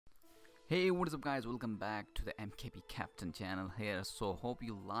Hey, what is up guys, welcome back to the MKB Captain channel here. So hope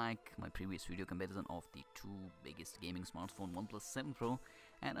you like my previous video comparison of the two biggest gaming smartphone, OnePlus 7 Pro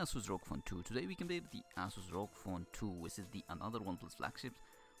and Asus Rog Phone 2. Today we compare the Asus Rog Phone 2 which is the another OnePlus flagship,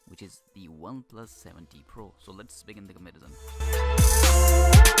 which is the OnePlus 7T Pro. So let's begin the comparison.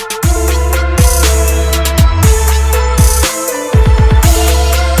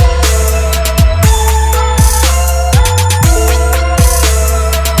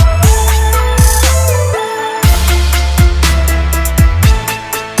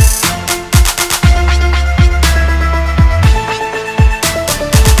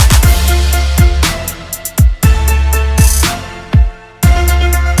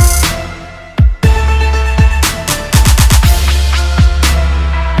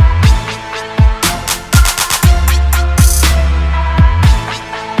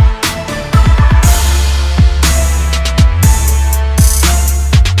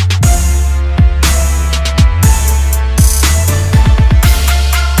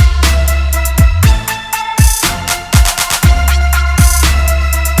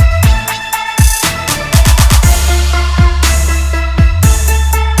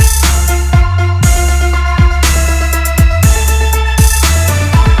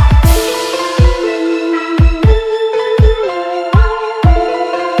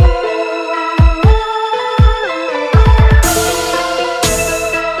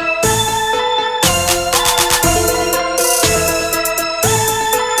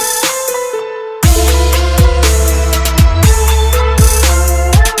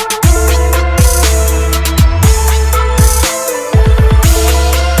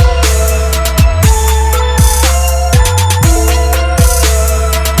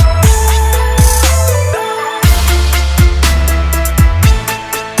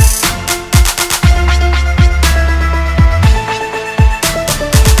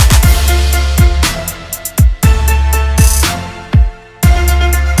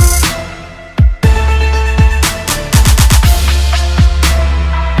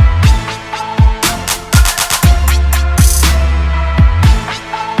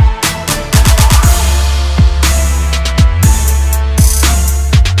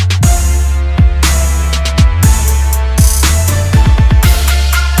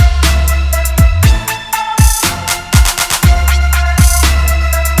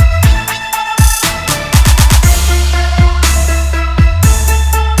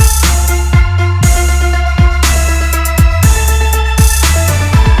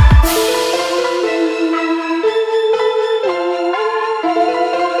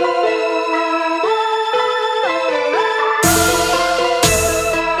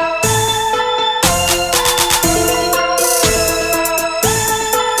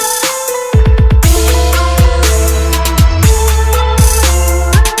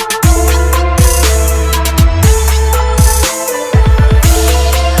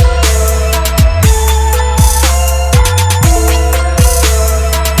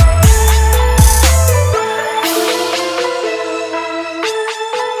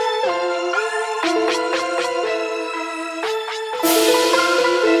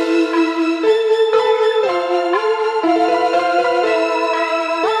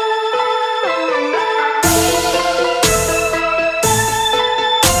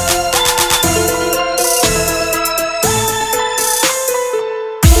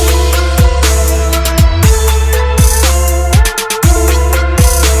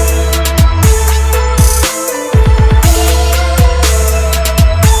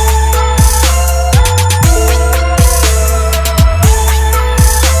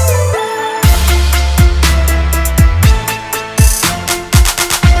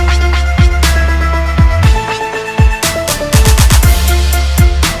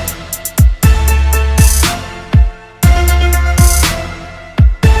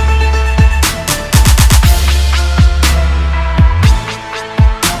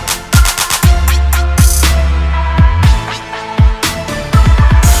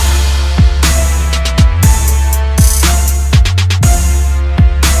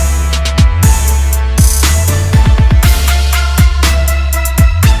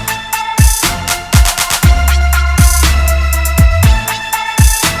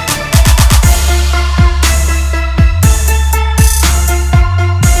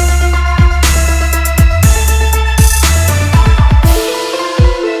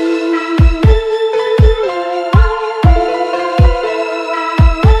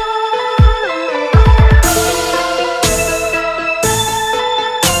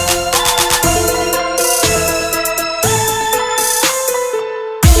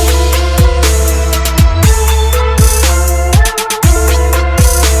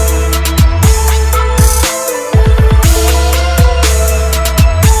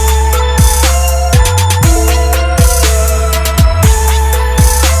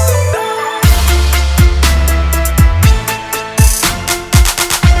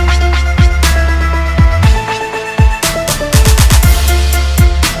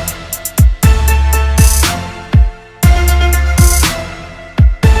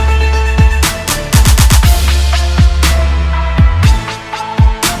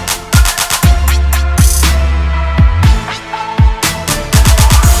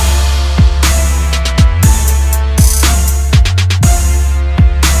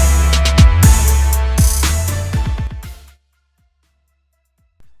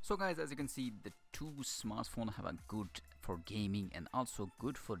 So guys, as you can see, the two smartphones have a good for gaming and also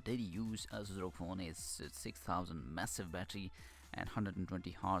good for daily use. Asus Rog phone is 6000 massive battery and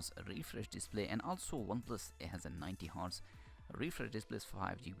 120 Hz refresh display, and also OnePlus has a 90 Hz refresh display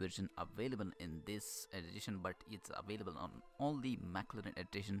 5G version available in this edition, but it's available on only McLaren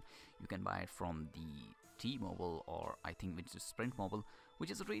edition. You can buy it from the T-Mobile, or I think which is Sprint Mobile,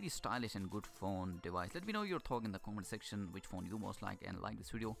 which is a really stylish and good phone device. Let me know your thought in the comment section, which phone you most like, and like this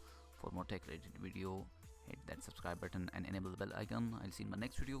video. For more tech related video, hit that subscribe button and enable the bell icon. I'll see you in my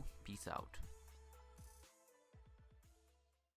next video. Peace out.